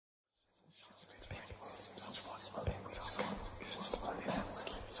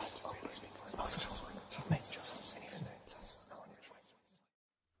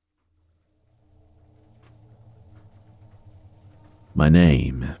My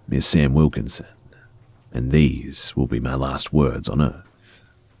name is Sam Wilkinson, and these will be my last words on Earth.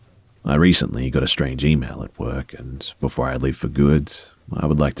 I recently got a strange email at work, and before I leave for good, I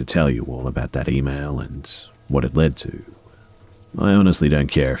would like to tell you all about that email and what it led to. I honestly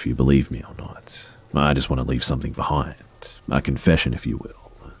don't care if you believe me or not. I just want to leave something behind, a confession if you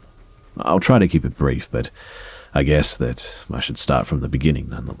will. I'll try to keep it brief, but I guess that I should start from the beginning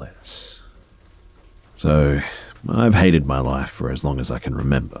nonetheless. So, I've hated my life for as long as I can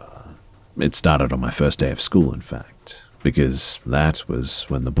remember. It started on my first day of school, in fact, because that was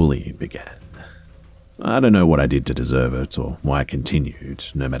when the bullying began. I don't know what I did to deserve it or why I continued,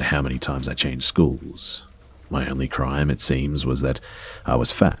 no matter how many times I changed schools. My only crime, it seems, was that I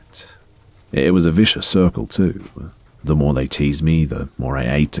was fat. It was a vicious circle, too. The more they teased me, the more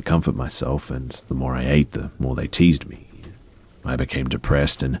I ate to comfort myself, and the more I ate, the more they teased me. I became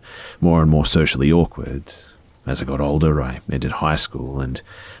depressed and more socially awkward. As I got older, I entered high school, and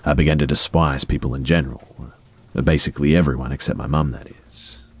I began to despise people in general. Basically everyone except my mum, that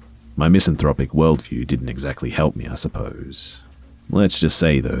is. My misanthropic worldview didn't exactly help me, I suppose. Let's just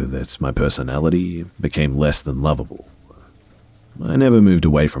say, though, that my personality became less than lovable. I never moved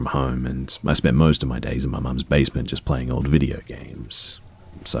away from home, and I spent most of my days in my mum's basement just playing old video games.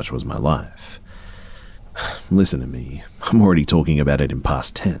 Such was my life. Listen to me, I'm already talking about it in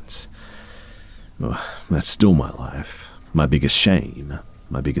past tense. Oh, that's still my life. My biggest shame,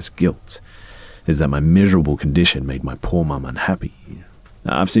 my biggest guilt, is that my miserable condition made my poor mum unhappy.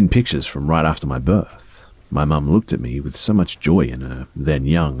 I've seen pictures from right after my birth. My mum looked at me with so much joy in her then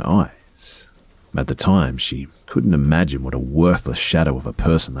young eyes. At the time, she couldn't imagine what a worthless shadow of a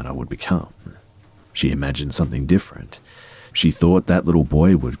person that I would become. She imagined something different. She thought that little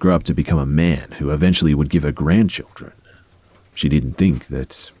boy would grow up to become a man who eventually would give her grandchildren. She didn't think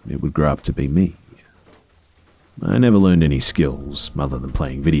that it would grow up to be me. I never learned any skills other than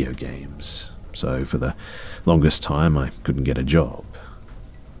playing video games, so for the longest time I couldn't get a job.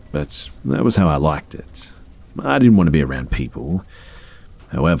 But that was how I liked it. I didn't want to be around people.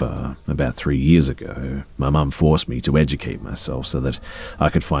 However, about 3 years ago, my mum forced me to educate myself so that I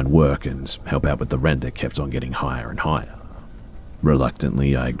could find work and help out with the rent that kept on getting higher and higher.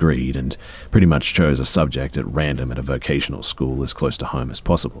 Reluctantly, I agreed and pretty much chose a subject at random at a vocational school as close to home as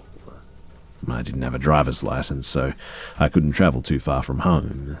possible. I didn't have a driver's license, so I couldn't travel too far from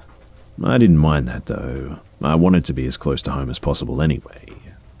home. I didn't mind that, though. I wanted to be as close to home as possible anyway.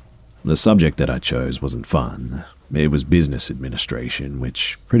 The subject that I chose wasn't fun. It was business administration,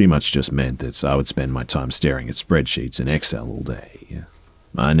 which pretty much just meant that I would spend my time staring at spreadsheets in Excel all day.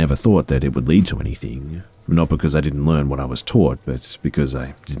 I never thought that it would lead to anything, not because I didn't learn what I was taught, but because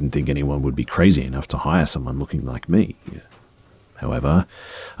I didn't think anyone would be crazy enough to hire someone looking like me. However,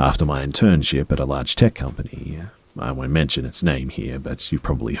 after my internship at a large tech company, I won't mention its name here, but you've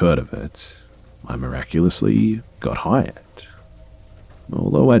probably heard of it, I miraculously got hired.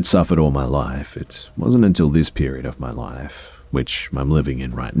 Although I'd suffered all my life, it wasn't until this period of my life, which I'm living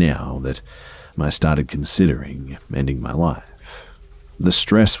in right now, that I started considering ending my life. The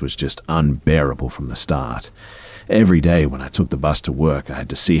stress was just unbearable from the start. Every day when I took the bus to work, I had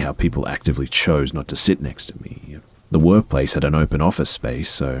to see how people actively chose not to sit next to me. The workplace had an open office space,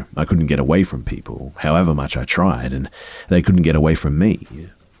 so I couldn't get away from people, however much I tried, and they couldn't get away from me.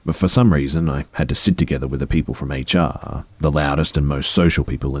 But for some reason, I had to sit together with the people from HR, the loudest and most social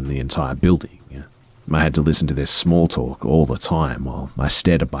people in the entire building. I had to listen to their small talk all the time while I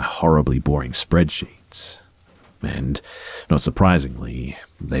stared at my horribly boring spreadsheets. And, not surprisingly,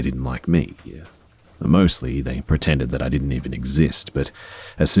 they didn't like me. Mostly, they pretended that I didn't even exist, but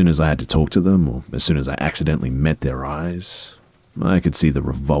as soon as I had to talk to them, or as soon as I accidentally met their eyes, I could see the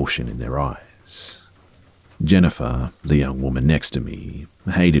revulsion in their eyes. Jennifer, the young woman next to me,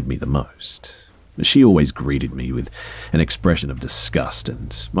 hated me the most. She always greeted me with an expression of disgust,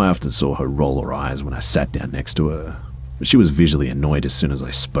 and I often saw her roll her eyes when I sat down next to her. She was visually annoyed as soon as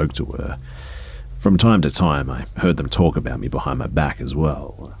I spoke to her. From time to time, I heard them talk about me behind my back as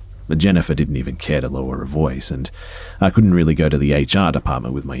well. Jennifer didn't even care to lower her voice, and I couldn't really go to the HR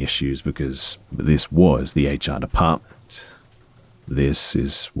department with my issues because this was the HR department. This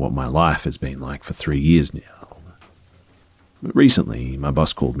is what my life has been like for 3 years now. Recently, my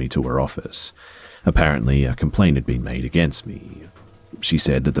boss called me to her office. Apparently, a complaint had been made against me. She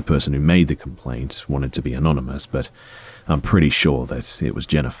said that the person who made the complaint wanted to be anonymous, but I'm pretty sure that it was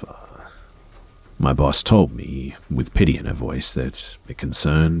Jennifer. My boss told me, with pity in her voice, that it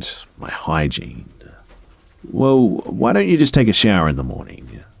concerned my hygiene. "Well, why don't you just take a shower in the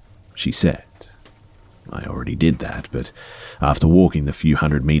morning?" she said. I already did that, but after walking the few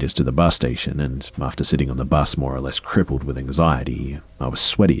hundred meters to the bus station and after sitting on the bus more or less crippled with anxiety, I was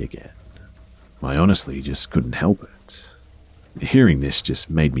sweaty again. I honestly just couldn't help it. Hearing this just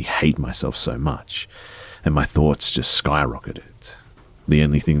made me hate myself so much, and my thoughts just skyrocketed. The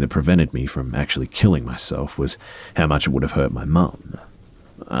only thing that prevented me from actually killing myself was how much it would have hurt my mum.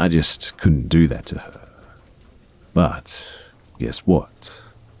 I just couldn't do that to her. But guess what?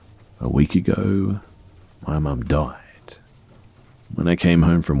 A week ago, my mum died. When I came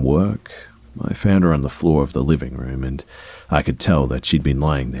home from work, I found her on the floor of the living room, and I could tell that she'd been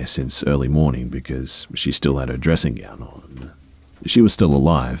lying there since early morning because she still had her dressing gown on. She was still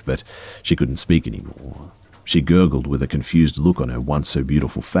alive, but she couldn't speak anymore. She gurgled with a confused look on her once so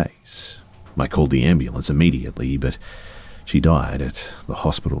beautiful face. I called the ambulance immediately, but she died at the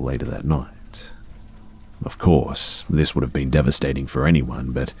hospital later that night. Of course, this would have been devastating for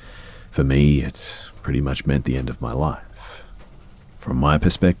anyone, but for me, it pretty much meant the end of my life. From my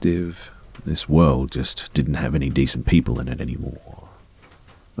perspective, this world just didn't have any decent people in it anymore.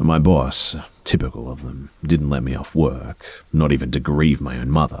 My boss, typical of them, didn't let me off work, not even to grieve my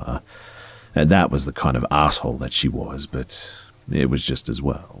own mother. That was the kind of asshole that she was, but it was just as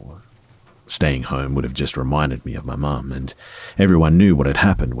well. Staying home would have just reminded me of my mum, and everyone knew what had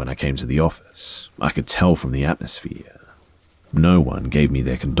happened when I came to the office. I could tell from the atmosphere. No one gave me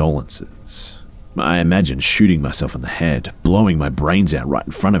their condolences. I imagined shooting myself in the head, blowing my brains out right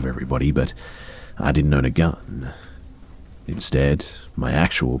in front of everybody, but I didn't own a gun. Instead, my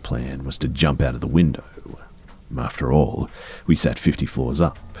actual plan was to jump out of the window. After all, we sat 50 floors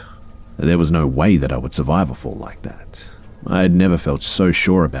up. There was no way that I would survive a fall like that. I had never felt so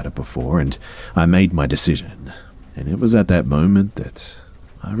sure about it before, and I made my decision. And it was at that moment that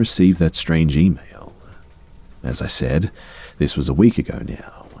I received that strange email. As I said, this was a week ago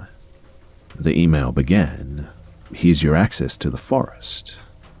now. The email began, "Here's your access to the forest."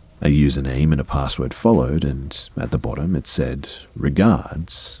 A username and a password followed, and at the bottom it said,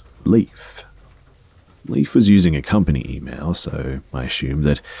 "Regards, Leaf." Leaf was using a company email, so I assumed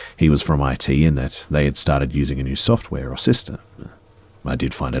that he was from IT and that they had started using a new software or system. I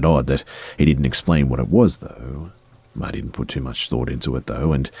did find it odd that he didn't explain what it was, though. I didn't put too much thought into it,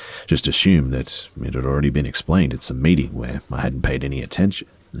 though, and just assumed that it had already been explained at some meeting where I hadn't paid any attention.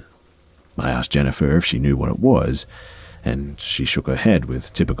 I asked Jennifer if she knew what it was, and she shook her head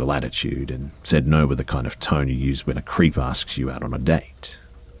with typical attitude and said no with the kind of tone you use when a creep asks you out on a date.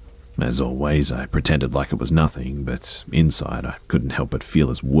 As always, I pretended like it was nothing, but inside I couldn't help but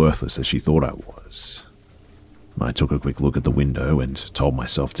feel as worthless as she thought I was. I took a quick look at the window and told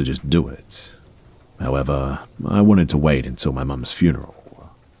myself to just do it. However, I wanted to wait until my mum's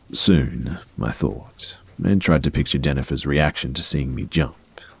funeral. Soon, I thought, and tried to picture Jennifer's reaction to seeing me jump.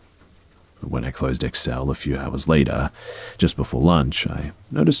 When I closed Excel a few hours later, just before lunch, I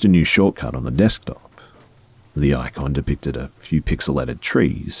noticed a new shortcut on the desktop. The icon depicted a few pixelated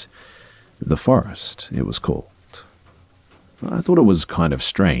trees. The forest, it was called. I thought it was kind of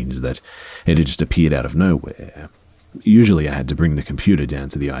strange that it had just appeared out of nowhere. Usually I had to bring the computer down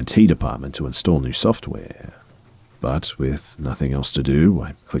to the IT department to install new software. But with nothing else to do,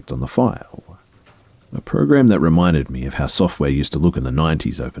 I clicked on the file. A program that reminded me of how software used to look in the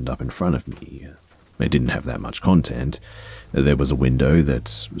 90s opened up in front of me. It didn't have that much content. There was a window that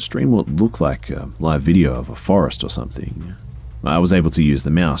streamed what looked like a live video of a forest or something. I was able to use the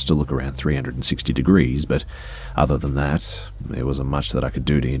mouse to look around 360 degrees, but other than that, there wasn't much that I could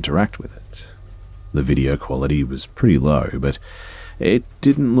do to interact with it. The video quality was pretty low, but it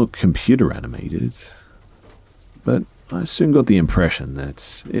didn't look computer animated. But I soon got the impression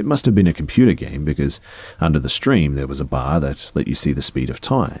that it must have been a computer game because under the stream there was a bar that let you see the speed of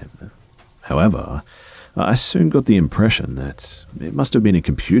time. However, I soon got the impression that it must have been a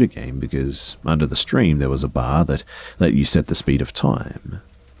computer game because under the stream there was a bar that let you set the speed of time.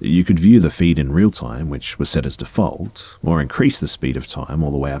 You could view the feed in real time, which was set as default, or increase the speed of time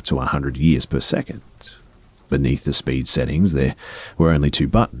all the way up to 100 years per second. Beneath the speed settings there were only two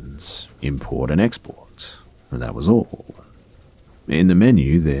buttons, import and export, and that was all. In the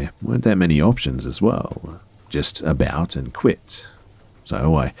menu there weren't that many options as well, just about and quit.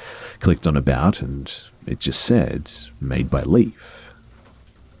 So I clicked on about and it just said, made by Leaf.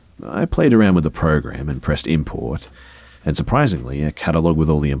 I played around with the program and pressed import, and surprisingly a catalogue with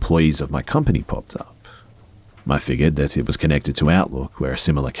all the employees of my company popped up. I figured that it was connected to Outlook where a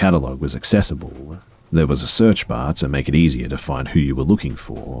similar catalogue was accessible. There was a search bar to make it easier to find who you were looking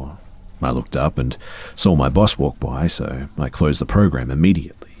for. I looked up and saw my boss walk by, so I closed the program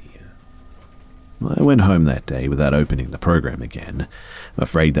immediately. I went home that day without opening the program again,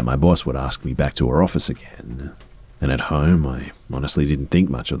 afraid that my boss would ask me back to her office again. And at home, I honestly didn't think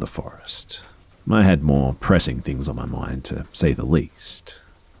much of the forest. I had more pressing things on my mind, to say the least.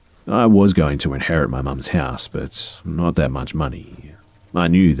 I was going to inherit my mum's house, but not that much money. I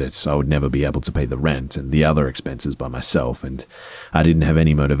knew that I would never be able to pay the rent and the other expenses by myself, and I didn't have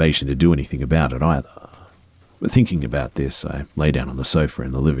any motivation to do anything about it either. Thinking about this, I lay down on the sofa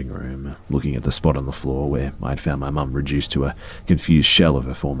in the living room, looking at the spot on the floor where I'd found my mum reduced to a confused shell of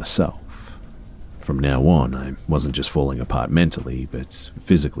her former self. From now on, I wasn't just falling apart mentally, but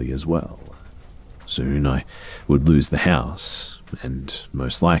physically as well. Soon I would lose the house, and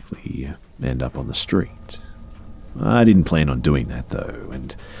most likely end up on the street. I didn't plan on doing that though,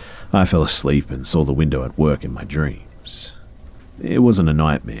 and I fell asleep and saw the window at work in my dreams. It wasn't a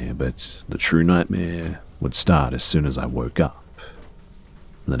nightmare, but the true nightmare would start as soon as I woke up.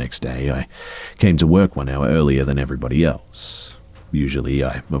 The next day, I came to work 1 hour earlier than everybody else. Usually,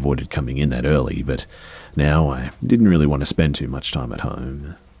 I avoided coming in that early, but now I didn't really want to spend too much time at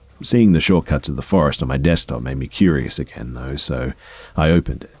home. Seeing the shortcut to the forest on my desktop made me curious again, though, so I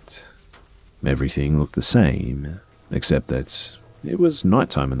opened it. Everything looked the same, except that it was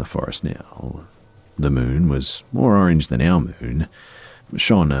nighttime in the forest now. The moon was more orange than our moon,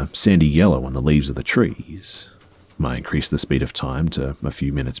 shone a sandy yellow on the leaves of the trees. I increased the speed of time to a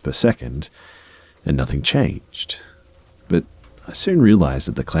few minutes per second, and nothing changed. But I soon realized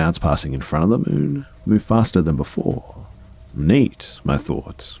that the clouds passing in front of the moon moved faster than before. Neat, I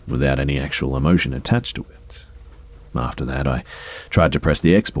thought, without any actual emotion attached to it. After that, I tried to press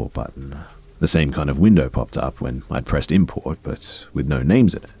the export button. The same kind of window popped up when I'd pressed import, but with no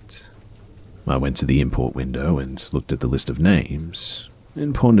names in it. I went to the import window and looked at the list of names,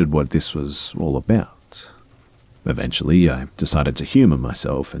 and pondered what this was all about. Eventually, I decided to humor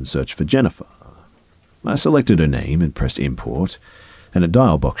myself and search for Jennifer. I selected her name and pressed import, and a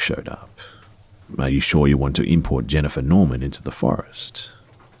dial box showed up. Are you sure you want to import Jennifer Norman into the forest?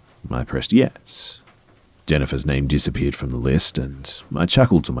 I pressed yes. Jennifer's name disappeared from the list, and I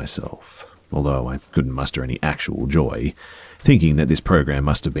chuckled to myself, although I couldn't muster any actual joy, thinking that this program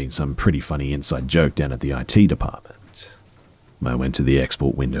must have been some pretty funny inside joke down at the IT department. I went to the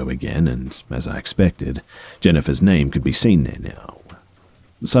export window again, and, as I expected, Jennifer's name could be seen there now.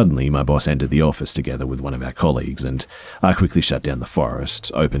 Suddenly, my boss entered the office together with one of our colleagues, and I quickly shut down the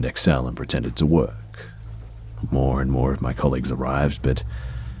forest, opened Excel, and pretended to work. More and more of my colleagues arrived, but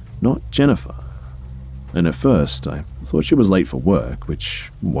not Jennifer. And at first, I thought she was late for work, which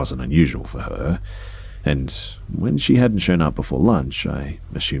wasn't unusual for her, and when she hadn't shown up before lunch, I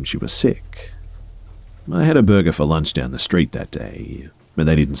assumed she was sick. I had a burger for lunch down the street that day, but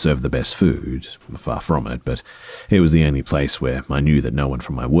they didn't serve the best food, far from it, but it was the only place where I knew that no one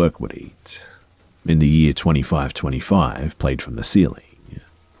from my work would eat. In the year 2525 played from the ceiling.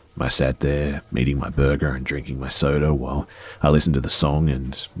 I sat there, eating my burger and drinking my soda while I listened to the song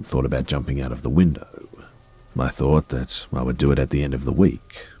and thought about jumping out of the window. I thought that I would do it at the end of the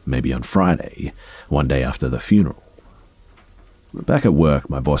week, maybe on Friday, one day after the funeral. Back at work,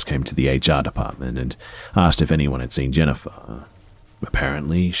 my boss came to the HR department and asked if anyone had seen Jennifer.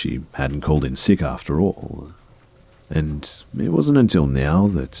 Apparently, she hadn't called in sick after all. And it wasn't until now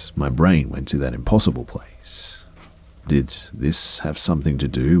that my brain went to that impossible place. Did this have something to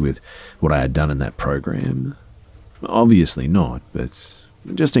do with what I had done in that program? Obviously not, but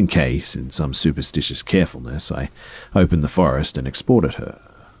just in case, in some superstitious carefulness, I opened the forest and exported her.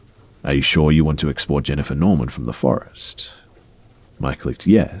 Are you sure you want to export Jennifer Norman from the forest? I clicked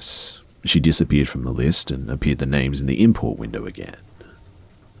yes. She disappeared from the list and appeared the names in the import window again.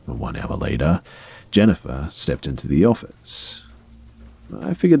 1 hour later, Jennifer stepped into the office.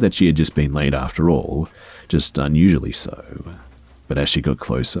 I figured that she had just been late after all, just unusually so. But as she got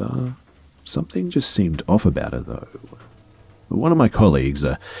closer, something just seemed off about her though. One of my colleagues,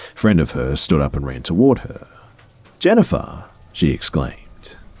 a friend of hers, stood up and ran toward her. "Jennifer!" she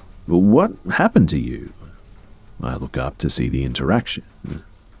exclaimed. "What happened to you?" I look up to see the interaction.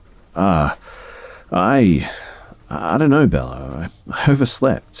 I don't know, Bella. I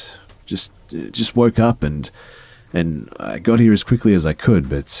overslept. Just woke up and I got here as quickly as I could,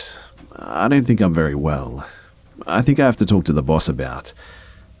 but I don't think I'm very well. I think I have to talk to the boss about...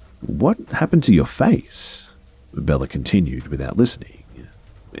 What happened to your face? Bella continued without listening.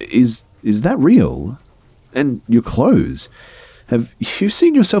 Is that real? And your clothes? Have you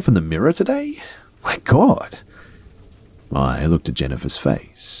seen yourself in the mirror today? My God. I looked at Jennifer's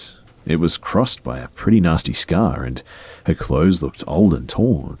face. It was crossed by a pretty nasty scar, and her clothes looked old and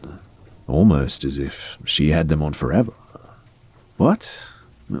torn, almost as if she had them on forever. What?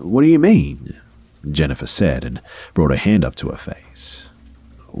 What do you mean? Jennifer said and brought her hand up to her face.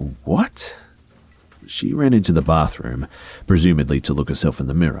 What? She ran into the bathroom, presumably to look herself in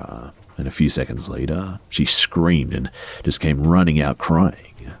the mirror, and a few seconds later, she screamed and just came running out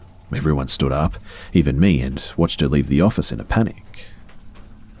crying. Everyone stood up, even me, and watched her leave the office in a panic.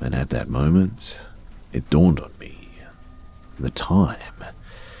 And at that moment, it dawned on me. The time.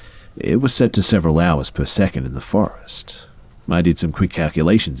 It was set to several hours per second in the forest. I did some quick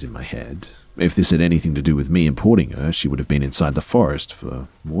calculations in my head. If this had anything to do with me importing her, she would have been inside the forest for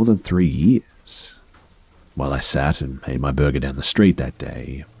more than 3 years. While I sat and ate my burger down the street that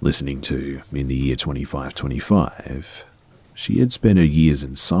day, listening to In the Year 2525, she had spent her years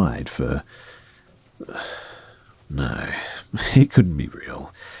inside for... No, it couldn't be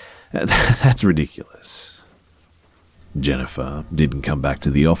real. That's ridiculous. Jennifer didn't come back to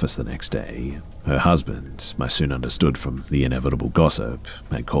the office the next day. Her husband, I soon understood from the inevitable gossip,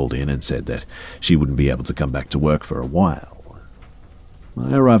 had called in and said that she wouldn't be able to come back to work for a while.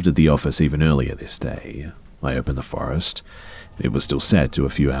 I arrived at the office even earlier this day. I opened the forest. It was still set to a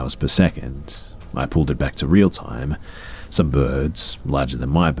few hours per second. I pulled it back to real time. Some birds, larger than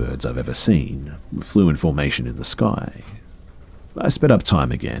my birds I've ever seen, flew in formation in the sky. I sped up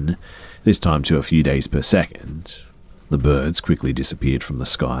time again, this time to a few days per second. The birds quickly disappeared from the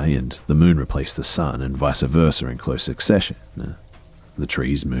sky, and the moon replaced the sun, and vice versa in close succession. The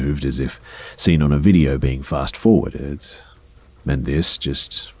trees moved as if seen on a video being fast-forwarded. And this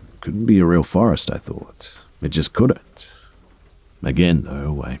just couldn't be a real forest, I thought. It just couldn't. Again,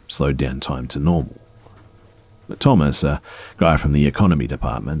 though, I slowed down time to normal. Thomas, a guy from the economy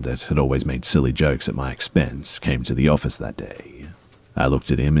department that had always made silly jokes at my expense, came to the office that day. I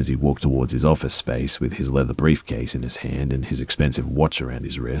looked at him as he walked towards his office space with his leather briefcase in his hand and his expensive watch around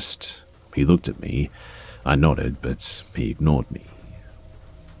his wrist. He looked at me. I nodded, but he ignored me.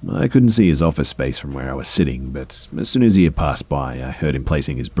 I couldn't see his office space from where I was sitting, but as soon as he had passed by, I heard him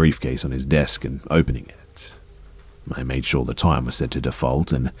placing his briefcase on his desk and opening it. I made sure the time was set to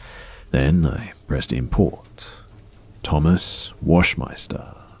default, and then I pressed import. Thomas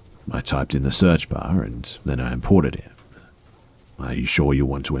Washmeister. I typed in the search bar, and then I imported him. Are you sure you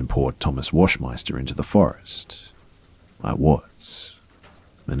want to import Thomas Washmeister into the forest? I was.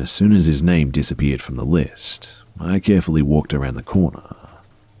 And as soon as his name disappeared from the list, I carefully walked around the corner,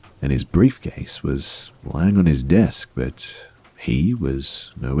 and his briefcase was lying on his desk, but he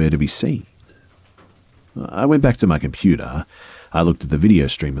was nowhere to be seen. I went back to my computer. I looked at the video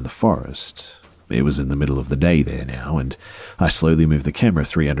stream of the forest. It was in the middle of the day there now, and I slowly moved the camera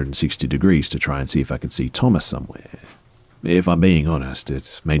 360 degrees to try and see if I could see Thomas somewhere. If I'm being honest,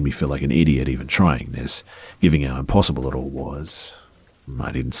 it made me feel like an idiot even trying this, given how impossible it all was.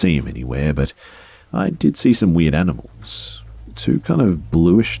 I didn't see him anywhere, but I did see some weird animals. 2 kind of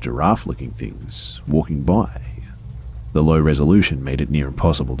bluish giraffe-looking things walking by. The low resolution made it near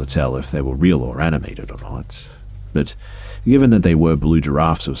impossible to tell if they were real or animated or not. But given that they were blue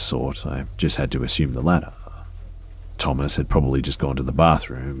giraffes of sort, I just had to assume the latter. Thomas had probably just gone to the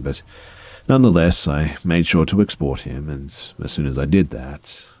bathroom, but nonetheless, I made sure to export him, and as soon as I did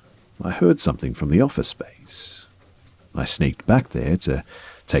that, I heard something from the office space. I sneaked back there to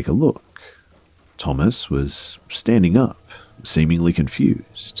take a look. Thomas was standing up, seemingly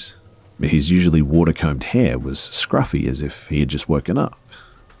confused. His usually water-combed hair was scruffy as if he had just woken up.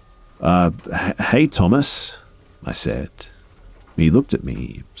 Hey, Thomas, I said. He looked at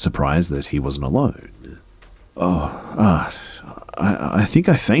me, surprised that he wasn't alone. I think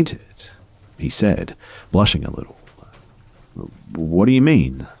I fainted, he said, blushing a little. What do you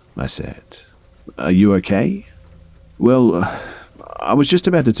mean? I said. Are you okay? Well, I was just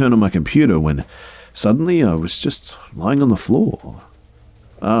about to turn on my computer when suddenly I was just lying on the floor.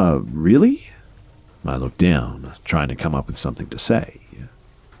 Really? I looked down, trying to come up with something to say.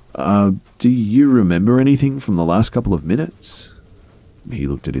 Do you remember anything from the last couple of minutes? He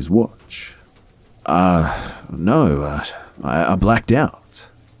looked at his watch. No, I blacked out.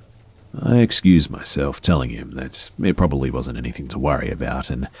 I excused myself, telling him that it probably wasn't anything to worry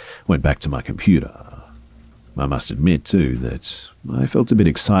about, and went back to my computer. I must admit, too, that I felt a bit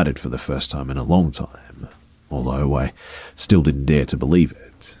excited for the first time in a long time, although I still didn't dare to believe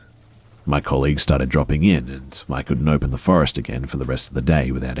it. My colleagues started dropping in, and I couldn't open the forest again for the rest of the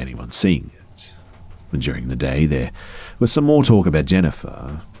day without anyone seeing it. During the day, there was some more talk about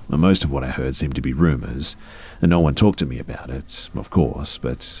Jennifer. Most of what I heard seemed to be rumors, and no one talked to me about it, of course,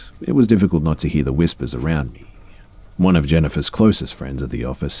 but it was difficult not to hear the whispers around me. One of Jennifer's closest friends at the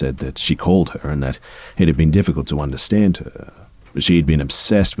office said that she called her and that it had been difficult to understand her. She had been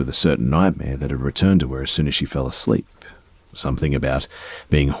obsessed with a certain nightmare that had returned to her as soon as she fell asleep. Something about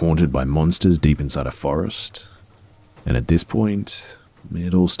being haunted by monsters deep inside a forest. And at this point,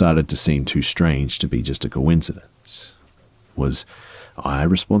 it all started to seem too strange to be just a coincidence. Was I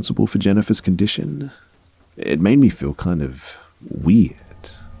responsible for Jennifer's condition? It made me feel kind of weird.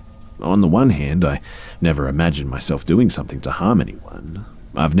 On the one hand, I never imagined myself doing something to harm anyone.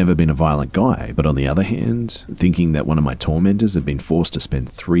 I've never been a violent guy, but on the other hand, thinking that one of my tormentors had been forced to spend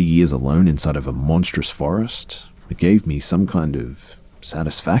 3 years alone inside of a monstrous forest, it gave me some kind of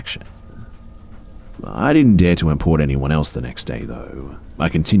satisfaction. I didn't dare to import anyone else the next day, though. I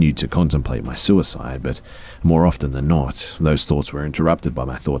continued to contemplate my suicide, but more often than not, those thoughts were interrupted by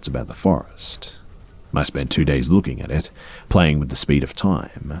my thoughts about the forest. I spent 2 days looking at it, playing with the speed of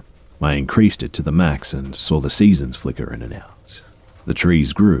time. I increased it to the max and saw the seasons flicker in and out. The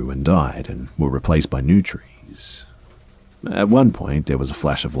trees grew and died and were replaced by new trees. At one point, there was a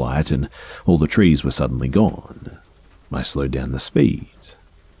flash of light and all the trees were suddenly gone. I slowed down the speed.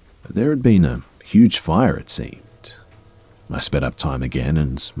 There had been a huge fire, it seemed. I sped up time again,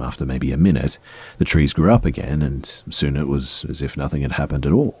 and after maybe a minute, the trees grew up again, and soon it was as if nothing had happened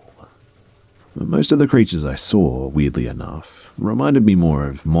at all. Most of the creatures I saw, weirdly enough, reminded me more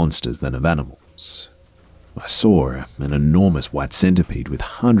of monsters than of animals. I saw an enormous white centipede with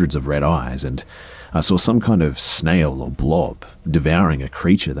hundreds of red eyes, and I saw some kind of snail or blob devouring a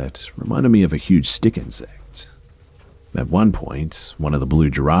creature that reminded me of a huge stick insect. At one point, one of the blue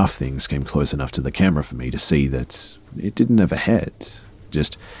giraffe things came close enough to the camera for me to see that it didn't have a head,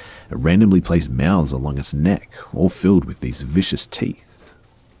 just randomly placed mouths along its neck, all filled with these vicious teeth.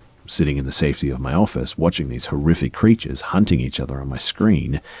 Sitting in the safety of my office, watching these horrific creatures hunting each other on my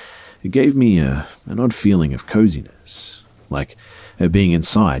screen, it gave me an odd feeling of coziness, like being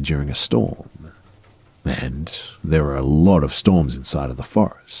inside during a storm. And there were a lot of storms inside of the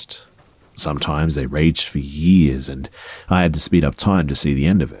forest. Sometimes they raged for years, and I had to speed up time to see the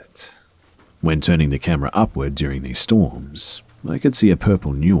end of it. When turning the camera upward during these storms, I could see a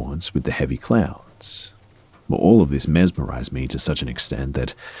purple nuance with the heavy clouds. But all of this mesmerized me to such an extent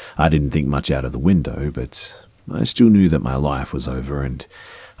that I didn't think much out of the window, but I still knew that my life was over and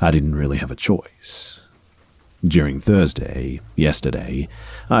I didn't really have a choice. During Thursday, yesterday,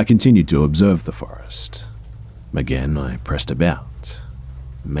 I continued to observe the forest. Again, I pressed about.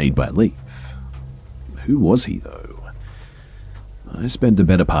 Made by Leaf. Who was he, though? I spent the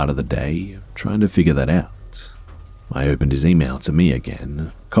better part of the day trying to figure that out. I opened his email to me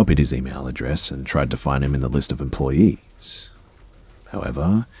again, copied his email address, and tried to find him in the list of employees.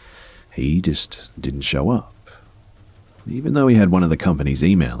 However, he just didn't show up. Even though he had one of the company's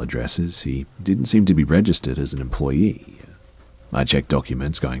email addresses, he didn't seem to be registered as an employee. I checked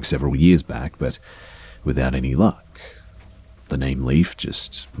documents going several years back, but without any luck. The name Leaf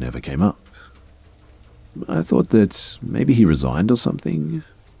just never came up. I thought that maybe he resigned or something,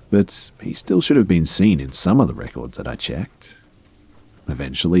 but he still should have been seen in some of the records that I checked.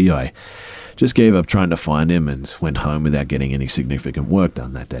 Eventually, I just gave up trying to find him and went home without getting any significant work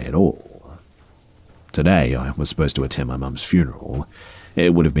done that day at all. Today, I was supposed to attend my mum's funeral.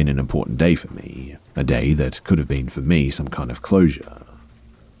 It would have been an important day for me, a day that could have been for me some kind of closure.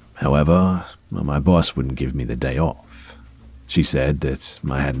 However, my boss wouldn't give me the day off. She said that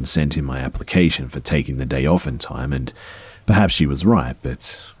I hadn't sent in my application for taking the day off in time, and perhaps she was right,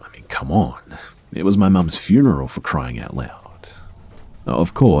 but I mean, come on. It was my mum's funeral, for crying out loud.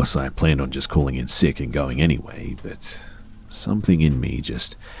 Of course, I planned on just calling in sick and going anyway, but something in me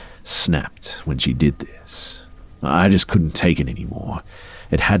just snapped when she did this. I just couldn't take it anymore.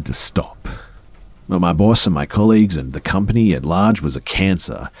 It had to stop. My boss and my colleagues and the company at large was a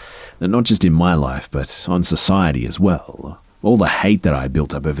cancer, not just in my life, but on society as well. All the hate that I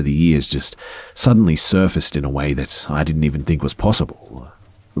built up over the years just suddenly surfaced in a way that I didn't even think was possible.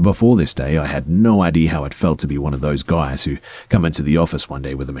 Before this day, I had no idea how it felt to be one of those guys who come into the office one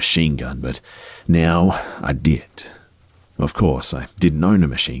day with a machine gun, but now I did. Of course, I didn't own a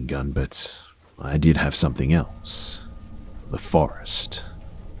machine gun, but I did have something else. The forest.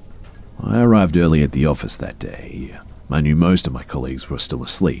 I arrived early at the office that day. I knew most of my colleagues were still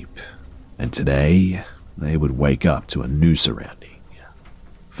asleep, and today they would wake up to a new surrounding.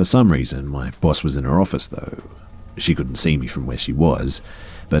 For some reason, my boss was in her office though. She couldn't see me from where she was,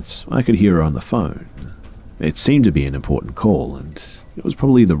 but I could hear her on the phone. It seemed to be an important call, and it was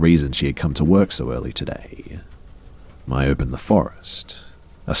probably the reason she had come to work so early today. I opened the forest.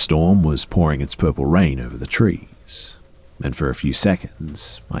 A storm was pouring its purple rain over the trees, and for a few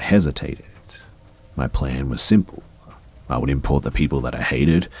seconds, I hesitated. My plan was simple. I would import the people that I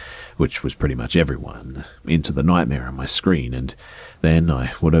hated, which was pretty much everyone, into the nightmare on my screen, and then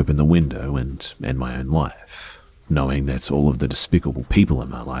I would open the window and end my own life. knowing that all of the despicable people in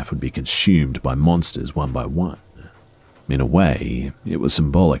my life would be consumed by monsters one by one. In a way, it was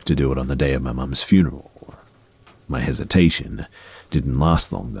symbolic to do it on the day of my mum's funeral. My hesitation didn't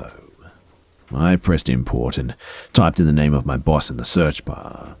last long, though. I pressed import and typed in the name of my boss in the search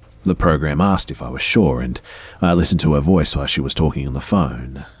bar. The program asked if I was sure, and I listened to her voice while she was talking on the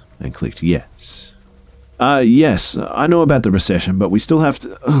phone, and clicked yes. Yes, I know about the recession, but we still have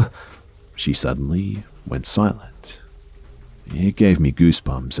to... She suddenly went silent. It gave me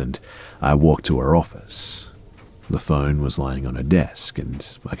goosebumps, and I walked to her office. The phone was lying on her desk,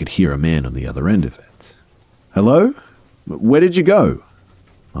 and I could hear a man on the other end of it. Hello? Where did you go?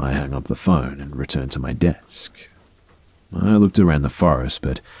 I hung up the phone and returned to my desk. I looked around the forest,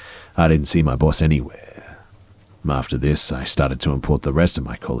 but I didn't see my boss anywhere. After this, I started to import the rest of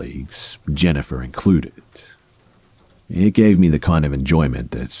my colleagues, Jennifer included. It gave me the kind of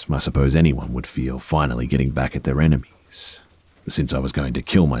enjoyment that I suppose anyone would feel finally getting back at their enemies. Since I was going to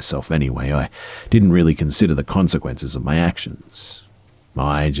kill myself anyway, I didn't really consider the consequences of my actions.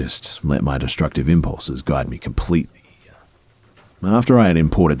 I just let my destructive impulses guide me completely. After I had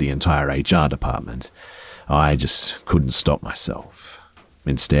imported the entire HR department, I just couldn't stop myself.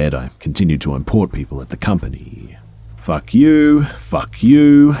 Instead, I continued to import people at the company. Fuck you, fuck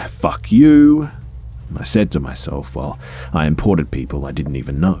you, fuck you, I said to myself while I imported people I didn't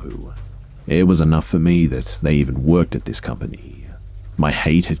even know. It was enough for me that they even worked at this company. My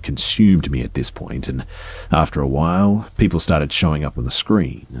hate had consumed me at this point, and after a while, people started showing up on the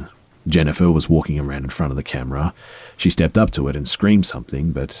screen. Jennifer was walking around in front of the camera. She stepped up to it and screamed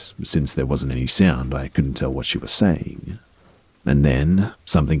something, but since there wasn't any sound, I couldn't tell what she was saying. And then,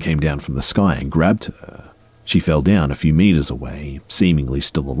 something came down from the sky and grabbed her. She fell down a few meters away, seemingly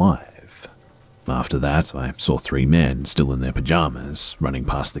still alive. After that, I saw 3 men, still in their pajamas, running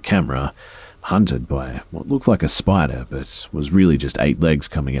past the camera, hunted by what looked like a spider, but was really just 8 legs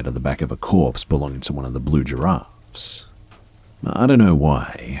coming out of the back of a corpse belonging to one of the blue giraffes. I don't know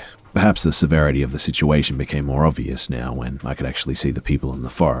why. Perhaps the severity of the situation became more obvious now when I could actually see the people in the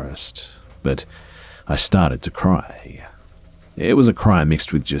forest, but I started to cry. It was a cry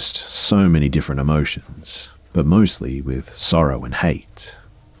mixed with just so many different emotions, but mostly with sorrow and hate.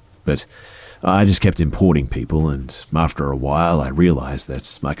 But I just kept importing people, and after a while I realized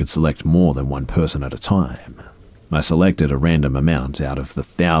that I could select more than one person at a time. I selected a random amount out of the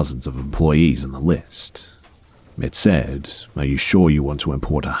thousands of employees on the list. It said, "Are you sure you want to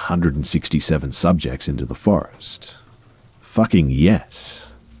import 167 subjects into the forest?" Fucking yes.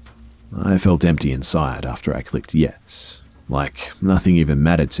 I felt empty inside after I clicked yes, like nothing even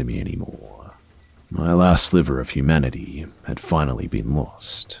mattered to me anymore. My last sliver of humanity had finally been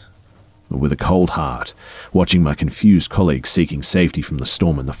lost. With a cold heart, watching my confused colleagues seeking safety from the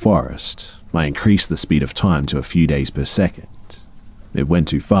storm in the forest, I increased the speed of time to a few days per second. It went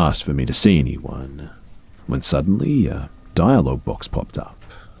too fast for me to see anyone, when suddenly a dialogue box popped up.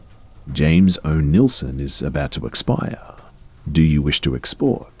 James O. Nilsson is about to expire. Do you wish to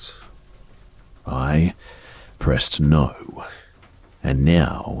export? I pressed no, and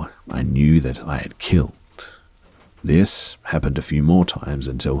now I knew that I had killed. This happened a few more times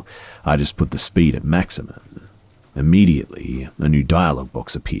until I just put the speed at maximum. Immediately, a new dialogue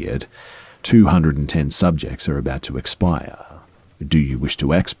box appeared. 210 subjects are about to expire. Do you wish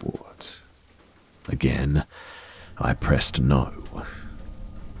to export? Again, I pressed no.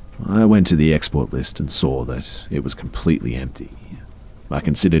 I went to the export list and saw that it was completely empty. I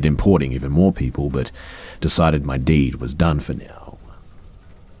considered importing even more people, but decided my deed was done for now.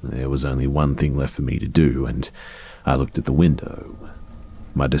 There was only one thing left for me to do, and I looked at the window.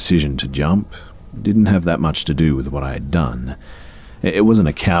 My decision to jump didn't have that much to do with what I had done. It wasn't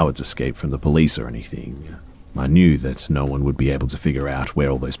a coward's escape from the police or anything. I knew that no one would be able to figure out where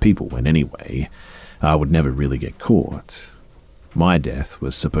all those people went anyway. I would never really get caught. My death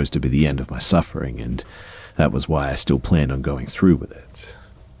was supposed to be the end of my suffering, and that was why I still planned on going through with it.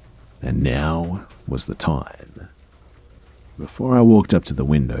 And now was the time. Before I walked up to the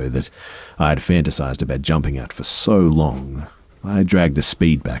window that I had fantasized about jumping out for so long, I dragged the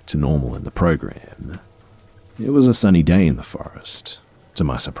speed back to normal in the program. It was a sunny day in the forest. To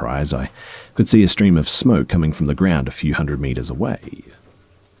my surprise, I could see a stream of smoke coming from the ground a few hundred meters away.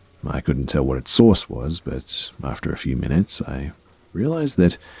 I couldn't tell what its source was, but after a few minutes, I realized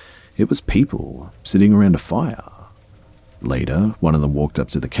that it was people sitting around a fire. Later, one of them walked up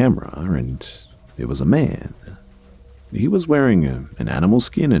to the camera, and it was a man. He was wearing an animal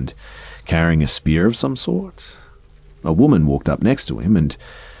skin and carrying a spear of some sort. A woman walked up next to him, and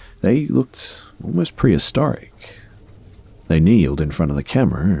they looked almost prehistoric. They kneeled in front of the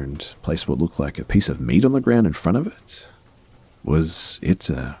camera and placed what looked like a piece of meat on the ground in front of it. Was it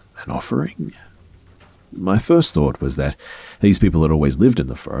an offering? My first thought was that these people had always lived in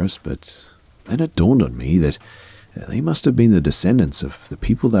the forest, but then it dawned on me that they must have been the descendants of the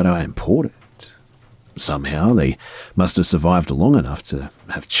people that I imported. Somehow they must have survived long enough to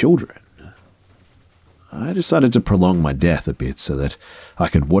have children. I decided to prolong my death a bit so that I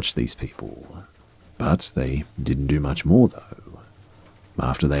could watch these people, but they didn't do much more though.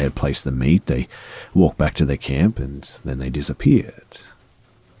 After they had placed the meat, they walked back to their camp and then they disappeared.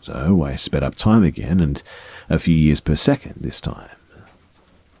 So I sped up time again, and a few years per second this time.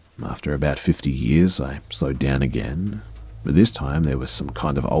 After about 50 years, I slowed down again, but this time there was some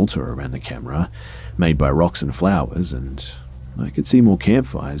kind of altar around the camera, made by rocks and flowers, and I could see more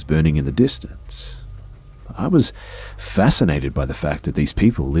campfires burning in the distance. I was fascinated by the fact that these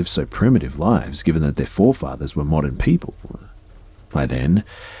people lived so primitive lives, given that their forefathers were modern people. I then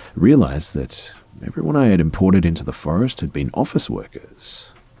realized that everyone I had imported into the forest had been office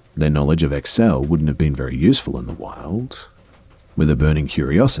workers. Their knowledge of Excel wouldn't have been very useful in the wild. With a burning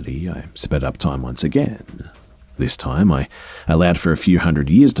curiosity, I sped up time once again. This time, I allowed for a few hundred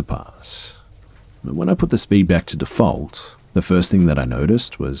years to pass. But when I put the speed back to default, the first thing that I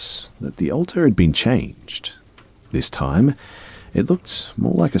noticed was that the altar had been changed. This time, it looked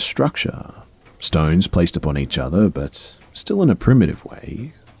more like a structure. Stones placed upon each other, but still in a primitive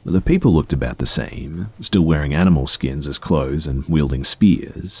way. The people looked about the same, still wearing animal skins as clothes and wielding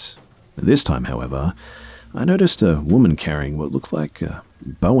spears. This time, however, I noticed a woman carrying what looked like a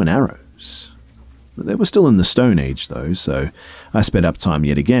bow and arrows. They were still in the Stone Age, though, so I sped up time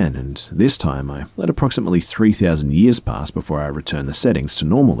yet again, and this time I let approximately 3,000 years pass before I returned the settings to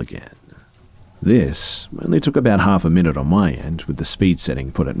normal again. This only took about half a minute on my end, with the speed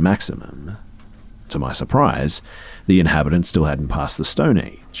setting put at maximum. To my surprise, the inhabitants still hadn't passed the Stone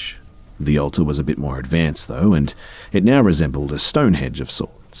Age. The altar was a bit more advanced, though, and it now resembled a Stonehenge of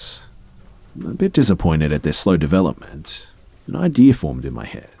sorts. A bit disappointed at their slow development, an idea formed in my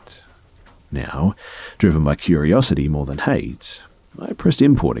head. Now, driven by curiosity more than hate, I pressed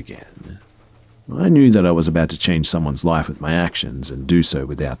import again. I knew that I was about to change someone's life with my actions and do so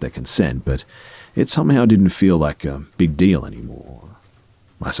without their consent, but it somehow didn't feel like a big deal anymore.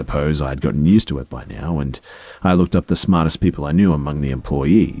 I suppose I had gotten used to it by now, and I looked up the smartest people I knew among the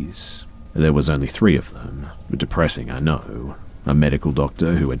employees. There was only 3 of them. Depressing, I know. A medical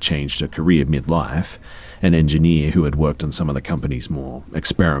doctor who had changed her career mid-life, an engineer who had worked on some of the company's more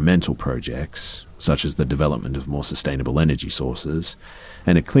experimental projects, such as the development of more sustainable energy sources,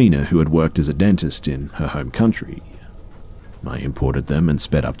 and a cleaner who had worked as a dentist in her home country. I imported them and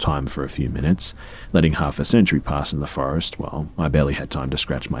sped up time for a few minutes, letting half a century pass in the forest while I barely had time to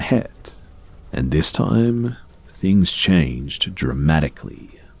scratch my head. And this time, things changed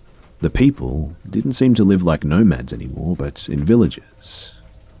dramatically. The people didn't seem to live like nomads anymore, but in villages.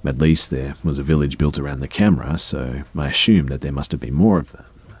 At least there was a village built around the camera, so I assumed that there must have been more of them.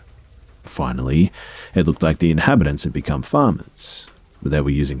 Finally, it looked like the inhabitants had become farmers. They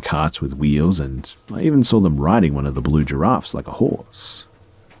were using carts with wheels, and I even saw them riding one of the blue giraffes like a horse.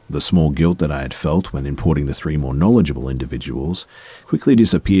 The small guilt that I had felt when importing the 3 more knowledgeable individuals quickly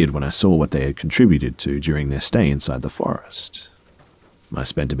disappeared when I saw what they had contributed to during their stay inside the forest. I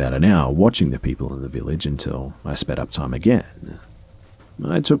spent about an hour watching the people in the village until I sped up time again.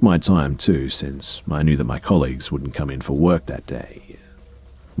 I took my time too, since I knew that my colleagues wouldn't come in for work that day.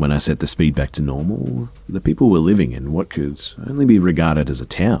 When I set the speed back to normal, the people were living in what could only be regarded as a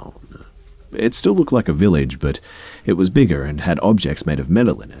town. It still looked like a village, but it was bigger and had objects made of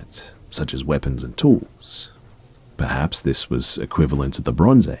metal in it, such as weapons and tools. Perhaps this was equivalent to the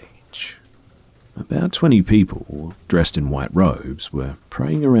Bronze Age. About 20 people, dressed in white robes, were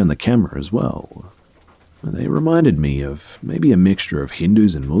praying around the camera as well. They reminded me of maybe a mixture of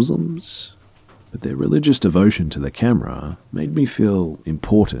Hindus and Muslims, but their religious devotion to the camera made me feel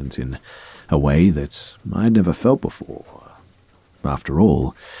important in a way that I'd never felt before. After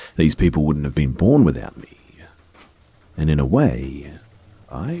all, these people wouldn't have been born without me. And in a way,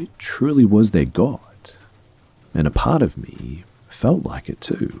 I truly was their god, and a part of me felt like it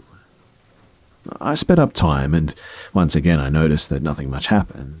too. I sped up time, and once again I noticed that nothing much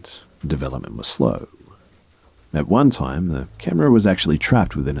happened. Development was slow. At one time, the camera was actually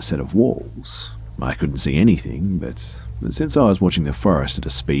trapped within a set of walls. I couldn't see anything, but since I was watching the forest at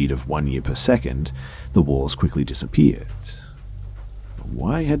a speed of 1 year per second, the walls quickly disappeared.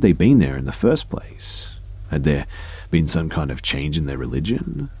 Why had they been there in the first place? Had there been some kind of change in their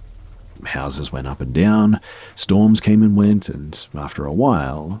religion? Houses went up and down, storms came and went, and after a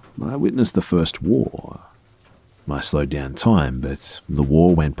while, I witnessed the first war. I slowed down time, but the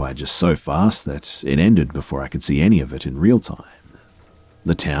war went by just so fast that it ended before I could see any of it in real time.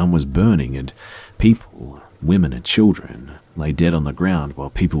 The town was burning and people, women and children, lay dead on the ground while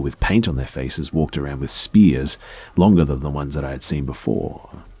people with paint on their faces walked around with spears longer than the ones that I had seen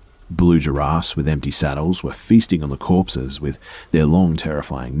before. Blue giraffes with empty saddles were feasting on the corpses with their long,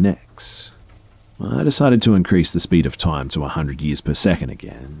 terrifying necks. I decided to increase the speed of time to 100 years per second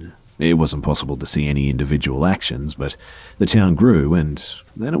again. It wasn't possible to see any individual actions, but the town grew, and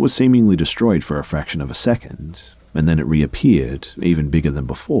then it was seemingly destroyed for a fraction of a second, and then it reappeared, even bigger than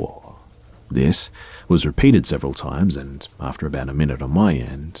before. This was repeated several times, and after about a minute on my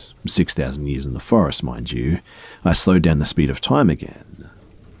end, 6,000 years in the forest, mind you, I slowed down the speed of time again.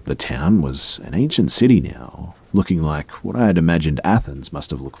 The town was an ancient city now, looking like what I had imagined Athens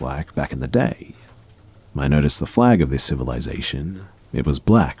must have looked like back in the day. I noticed the flag of this civilization. It was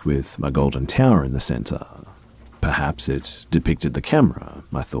black with a golden tower in the center. Perhaps it depicted the camera,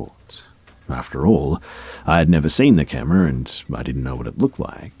 I thought. After all, I had never seen the camera and I didn't know what it looked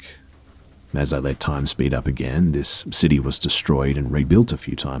like. As I let time speed up again, this city was destroyed and rebuilt a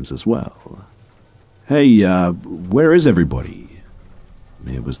few times as well. "Hey, where is everybody?"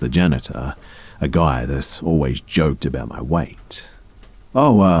 It was the janitor, a guy that always joked about my weight.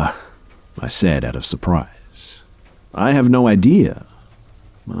 "Oh, I said out of surprise. "I have no idea."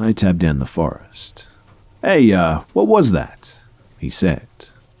 I tabbed down the forest. "Hey, what was that?" he said.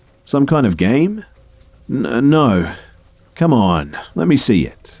 "Some kind of game?" No. Come on, let me see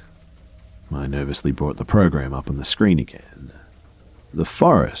it." I nervously brought the program up on the screen again. "The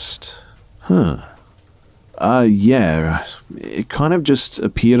forest? Huh. Yeah, it kind of just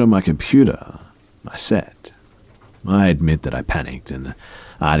appeared on my computer," I said. I admit that I panicked and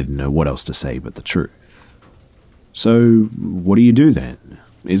I didn't know what else to say but the truth. "So, what do you do then?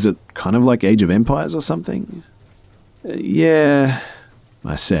 Is it kind of like Age of Empires or something?" Yeah,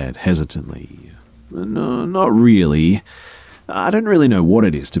 I said hesitantly. "No, not really. I don't really know what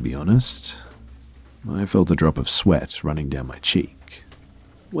it is, to be honest." I felt a drop of sweat running down my cheek.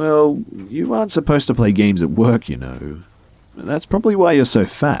 "Well, you aren't supposed to play games at work, you know. That's probably why you're so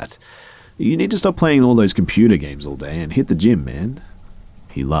fat. You need to stop playing all those computer games all day and hit the gym, man."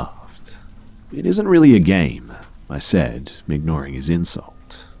 He laughed. "It isn't really a game," I said, ignoring his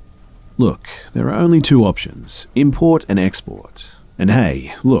insult. "Look, there are only two options, import and export. And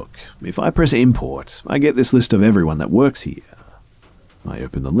hey, look, if I press import, I get this list of everyone that works here." I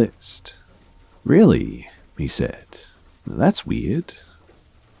opened the list. "Really?" he said. "That's weird."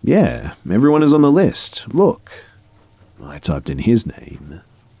 "Yeah, everyone is on the list. Look." I typed in his name.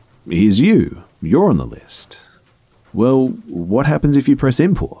 "Here's you. You're on the list." "Well, what happens if you press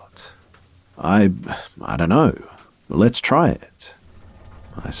import?" I don't know. Let's try it."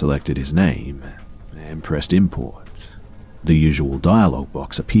 I selected his name and pressed import. The usual dialog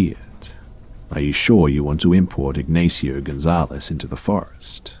box appeared. "Are you sure you want to import Ignacio Gonzalez into the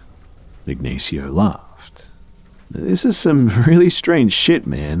forest?" Ignacio laughed. "This is some really strange shit,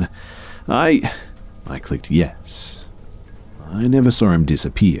 man. I clicked yes. I never saw him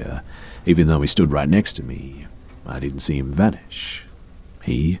disappear, even though he stood right next to me. I didn't see him vanish.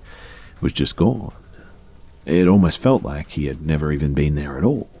 He was just gone. It almost felt like he had never even been there at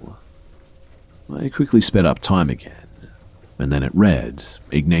all. I quickly sped up time again, and then it read,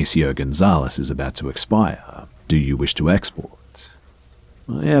 "Ignacio Gonzalez is about to expire. Do you wish to export?"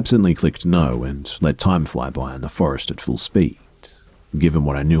 I absently clicked no and let time fly by in the forest at full speed. Given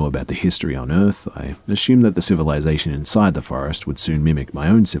what I knew about the history on Earth, I assumed that the civilization inside the forest would soon mimic my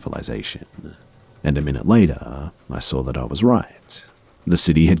own civilization. And a minute later, I saw that I was right. The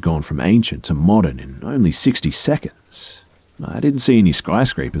city had gone from ancient to modern in only 60 seconds. I didn't see any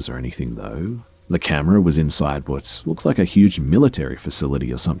skyscrapers or anything, though. The camera was inside what looks like a huge military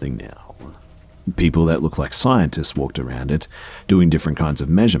facility or something now. People that looked like scientists walked around it, doing different kinds of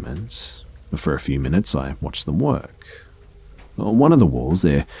measurements. For a few minutes, I watched them work. On one of the walls,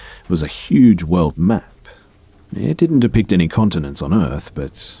 there was a huge world map. It didn't depict any continents on Earth,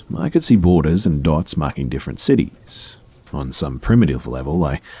 but I could see borders and dots marking different cities. On some primitive level,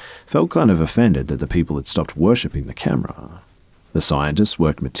 I felt kind of offended that the people had stopped worshipping the camera. The scientists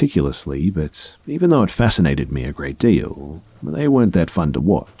worked meticulously, but even though it fascinated me a great deal, they weren't that fun to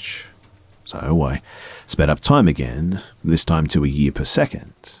watch. So I sped up time again, this time to a year per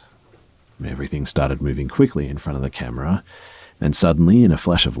second. Everything started moving quickly in front of the camera, and suddenly, in a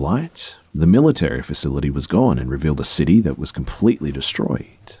flash of light, the military facility was gone and revealed a city that was completely destroyed.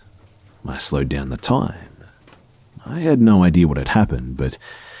 I slowed down the time. I had no idea what had happened, but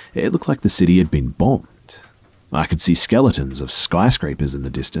it looked like the city had been bombed. I could see skeletons of skyscrapers in the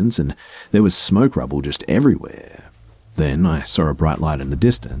distance, and there was smoke rubble just everywhere. Then I saw a bright light in the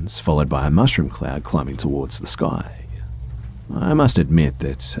distance, followed by a mushroom cloud climbing towards the sky. I must admit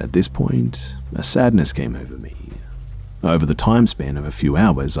that, at this point, a sadness came over me. Over the time span of a few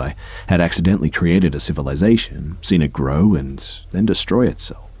hours, I had accidentally created a civilization, seen it grow and then destroy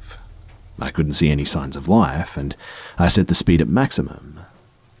itself. I couldn't see any signs of life, and I set the speed at maximum.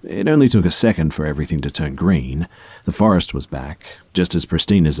 It only took a second for everything to turn green. The forest was back, just as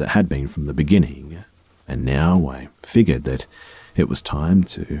pristine as it had been from the beginning, and now I figured that it was time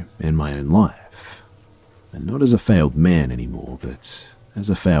to end my own life. And not as a failed man anymore, but as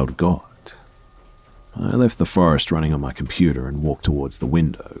a failed god. I left the forest running on my computer and walked towards the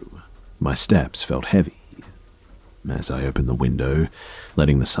window. My steps felt heavy. As I opened the window,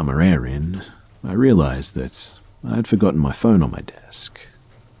 letting the summer air in, I realized that I had forgotten my phone on my desk.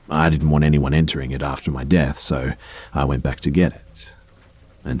 I didn't want anyone entering it after my death, so I went back to get it.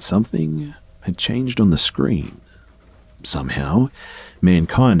 And something had changed on the screen. Somehow,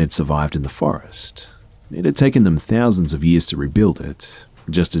 mankind had survived in the forest. It had taken them thousands of years to rebuild it,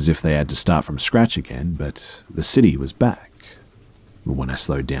 just as if they had to start from scratch again, but the city was back. When I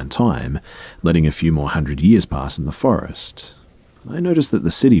slowed down time, letting a few more 100 years pass in the forest, I noticed that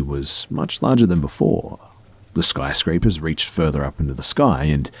the city was much larger than before. The skyscrapers reached further up into the sky,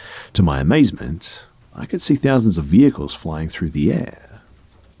 and to my amazement, I could see thousands of vehicles flying through the air.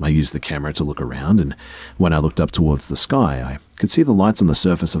 I used the camera to look around, and when I looked up towards the sky, I could see the lights on the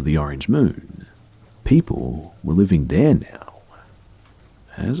surface of the orange moon. People were living there now.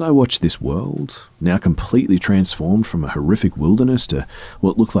 As I watched this world, now completely transformed from a horrific wilderness to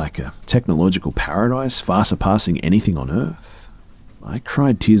what looked like a technological paradise far surpassing anything on Earth, I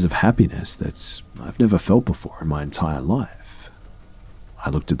cried tears of happiness that I've never felt before in my entire life. I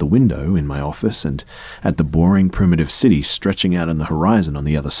looked at the window in my office and at the boring, primitive city stretching out on the horizon on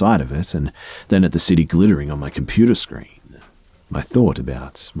the other side of it, and then at the city glittering on my computer screen. I thought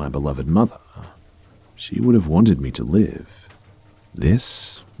about my beloved mother. She would have wanted me to live.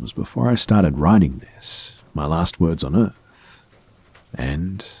 This was before I started writing this, my last words on Earth.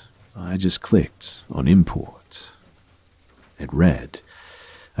 And I just clicked on import. It read,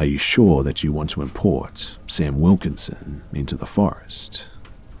 "Are you sure that you want to import Sam Wilkinson into the forest?"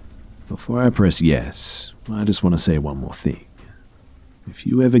 Before I press yes, I just want to say one more thing. If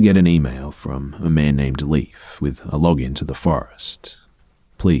you ever get an email from a man named Leaf with a login to the forest,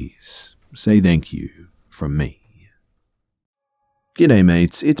 please say thank you from me. G'day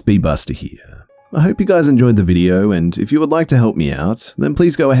mates, it's Busta here. I hope you guys enjoyed the video, and if you would like to help me out, then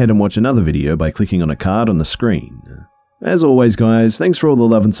please go ahead and watch another video by clicking on a card on the screen. As always guys, thanks for all the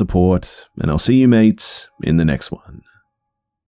love and support, and I'll see you mates in the next one.